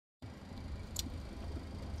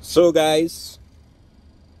So guys,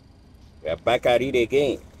 we are back at it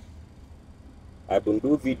again. I been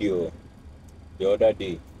do video the other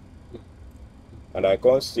day and I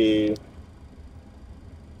can't say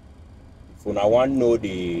if una want know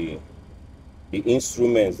the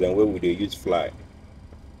instruments then where we dey use fly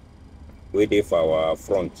wey dey for our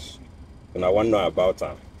front. Una want know about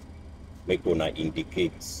them, make una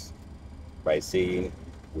indicate by saying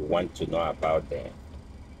we want to know about them.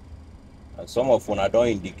 And some of una don't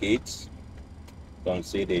indicate, don't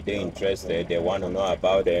say they're interested, they want to know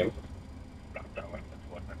about them.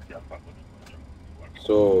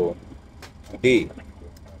 So today,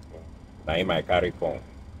 now in my carry come,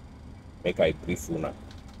 make I brief una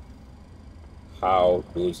how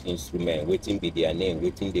those instruments, wetin be their name,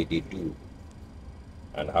 wetin they do,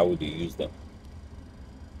 and how they use them.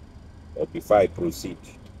 But before I proceed,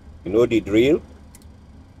 you know the drill.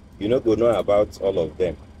 You know go know about all of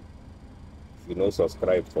them. If you know,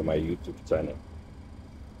 subscribe for my YouTube channel,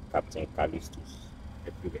 Captain Callistus.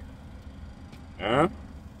 Everywhere. Huh?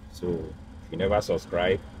 So if you never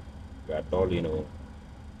subscribe, you are dull, you know.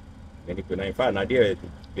 Many people, in fact, now there are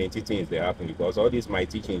plenty things that happen because all these my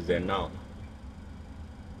teachings then now.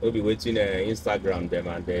 We'll be waiting Instagram them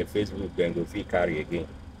and Facebook then go free carry again.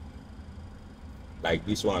 Like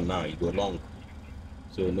this one now, it go long.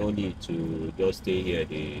 So no need to just stay here.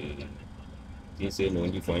 They didn't say no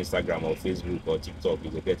only for Instagram or Facebook or TikTok, you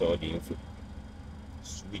will get all the info.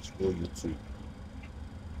 Switch go YouTube.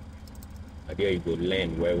 And there you go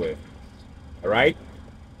learn well. Alright?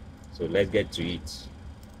 So let's get to it.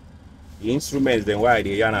 The instruments then why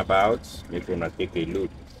they yarn about, make you not take a look.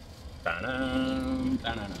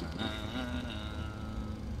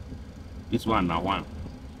 This one now 1.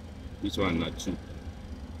 This one now 2.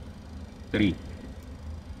 3.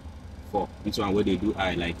 4. This one where they do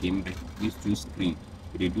eye like him. These 2 screen.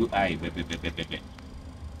 They do eye.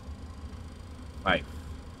 5.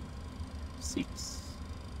 6.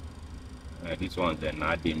 This one then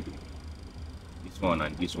not do. This one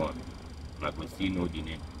and this one. I can still know the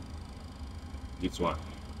name. This one.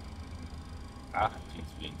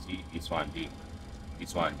 Plenty. This one did.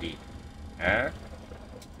 This one did.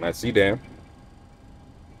 Now see them.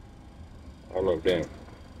 All of them.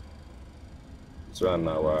 This one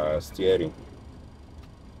our steering.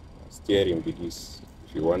 Steering with this.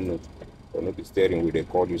 If you want to know the steering we they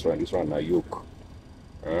call this one. This one a yoke.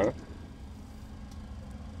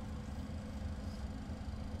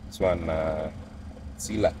 This one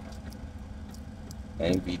tiller.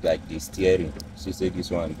 And be like the steering. She say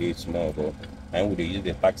this one they small, but and we use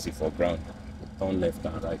the taxi for ground. Turn left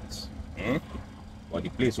and right. But the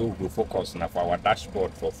place we will focus now for our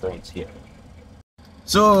dashboard for front here.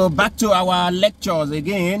 So back to our lectures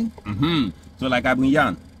again. So like I've been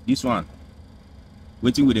yarn, this one,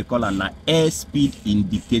 waiting with the call an airspeed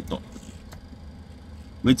indicator.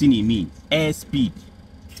 Waiting it means airspeed.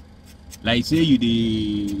 Like say you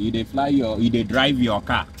dey fly you dey drive your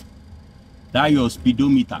car. That your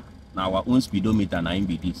speedometer. Now our own speedometer now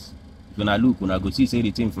be this. If you look, when I go see say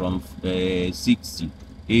the thing from 60,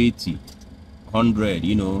 80, 100,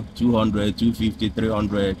 you know, 200, 250,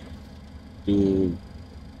 300 to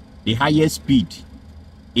the highest speed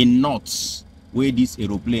in knots where this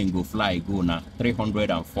aeroplane go fly go now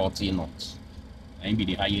 340 knots. And be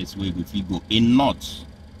the highest way if you go in knots.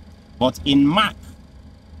 But in Mach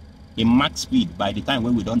speed, by the time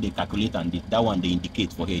when we don't calculate and that one they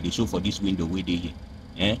indicate for here, they show for this window where they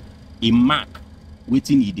here. In Mach,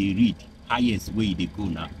 waiting they read highest way they go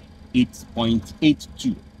now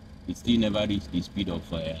 8.82. It still never reached the speed of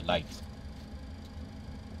light.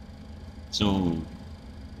 So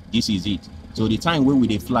this is it. So the time when we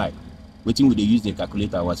they fly, waiting we they use the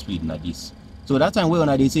calculator our speed like this. So that time when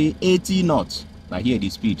they say 80 knots, now here the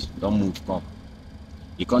speed don't move come.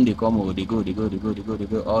 They come, they go all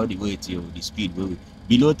the way till the speed will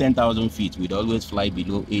below 10,000 feet. We'd always fly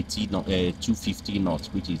below 250 knots,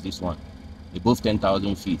 which is this one. Above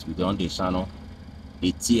 10,000 feet, we on the channel,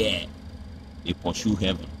 they tear, they pursue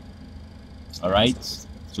heaven. All right.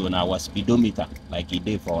 So now our speedometer, like it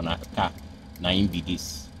did for our car, now in be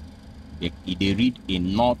this. They read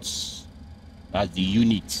in knots. That's the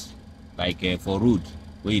unit. Like for road,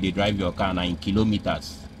 where they drive your car now in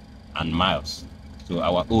kilometers and miles. So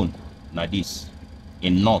our own now this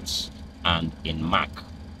in knots and in Mach.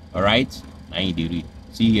 All right, now in the read.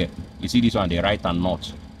 See here, you see this one the right and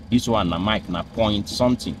knot. This one na Mach na point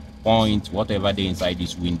something, point whatever they inside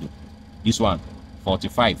this window. This one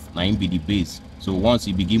 45 now in be the base. So once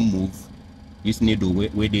it begin move, this needle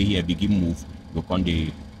where they here begin move, go on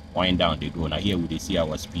the wind down they go. Now here we they see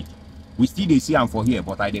our speed. We still they see them for here,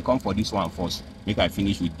 but I they come for this one first. Make I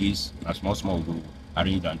finish with this. A small go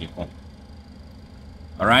arrange and they come.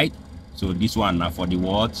 All right, so this one now for the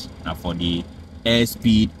what? Now for the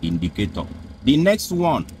airspeed indicator. The next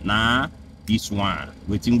one now, this one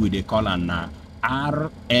waiting with the color now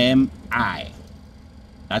RMI.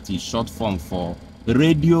 That is short form for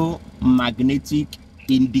radio magnetic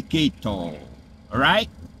indicator. All right,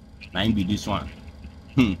 now be this one.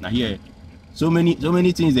 Now here, so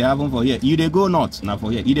many things they happen for here. You they go north now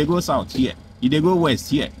for here. You they go south here. You they go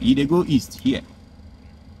west here. You they go east here.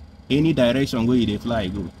 Any direction where you they fly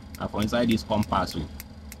go. Now for inside this compass, and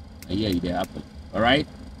here they happen. All right.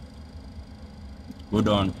 Hold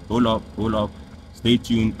on, hold up. Stay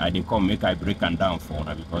tuned. I they come make I break them down for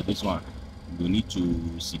now because this one you need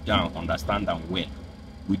to sit down, understand them well.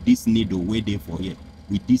 With this needle way they for here.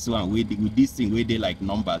 With this one, with this thing where they like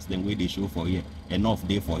numbers, then where they show for here. Enough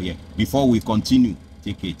day for here. Before we continue,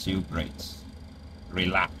 take a chill breath.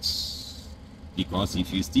 Relax. Because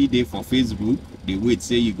if you still there for Facebook, they wait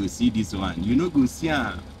say you go see this one. You know go see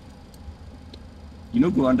you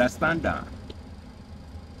know go understand that.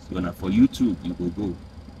 So now for YouTube, you go.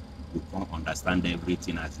 You can't understand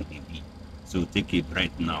everything as it may be. So take a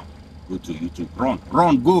breath now. Go to YouTube. Run,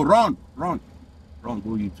 go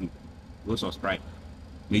YouTube. Go subscribe.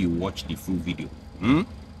 May you watch the full video.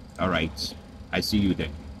 All right, I see you there.